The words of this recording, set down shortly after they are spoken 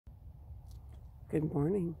Good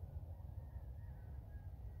morning.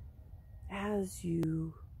 As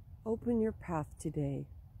you open your path today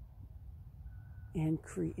and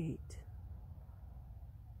create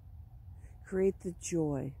the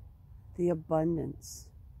joy, the abundance,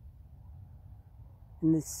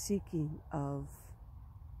 and the seeking of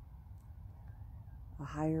a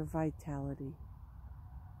higher vitality.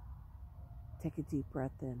 Take a deep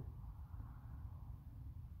breath in.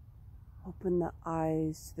 Open the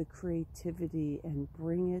eyes to the creativity and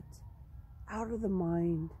bring it out of the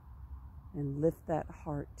mind and lift that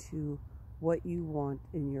heart to what you want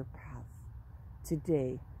in your path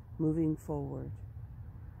today, moving forward.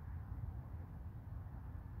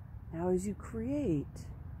 Now as you create,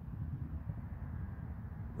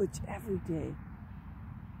 which every day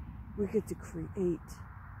we get to create,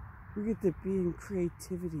 we get to be in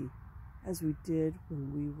creativity as we did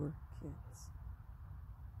when we were kids.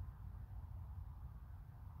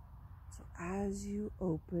 So as you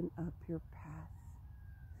open up your path,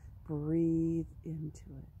 breathe into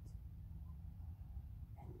it.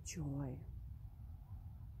 Enjoy.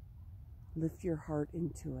 Lift your heart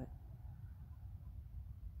into it.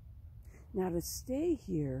 Now to stay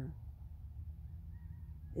here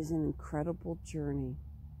is an incredible journey.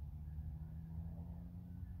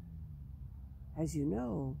 As you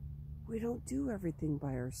know, we don't do everything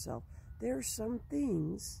by ourselves. There are some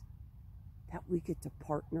things that we get to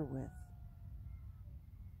partner with.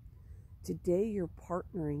 Today your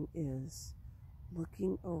partnering is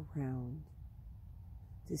looking around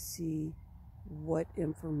to see what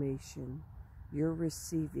information you're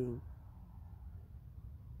receiving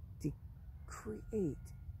to create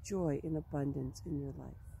joy and abundance in your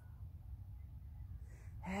life.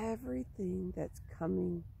 Everything that's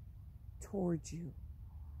coming towards you,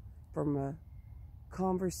 from a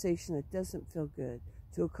conversation that doesn't feel good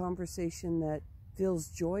to a conversation that feels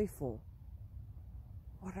joyful.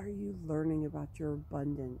 What are you learning about your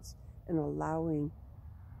abundance and allowing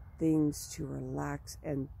things to relax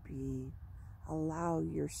and be? Allow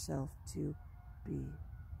yourself to be.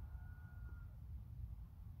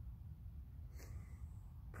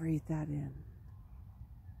 Breathe that in.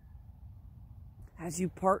 As you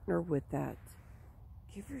partner with that,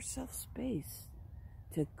 give yourself space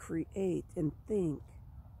to create and think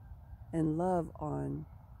and love on.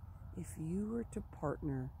 If you were to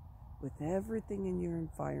partner with everything in your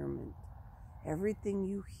environment, everything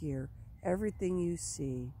you hear, everything you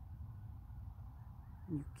see,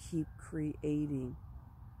 you keep creating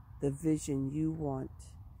the vision you want,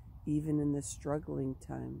 even in the struggling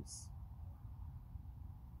times.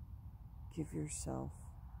 Give yourself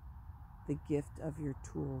the gift of your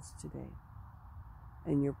tools today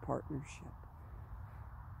and your partnership.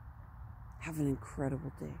 Have an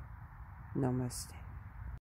incredible day. Namaste.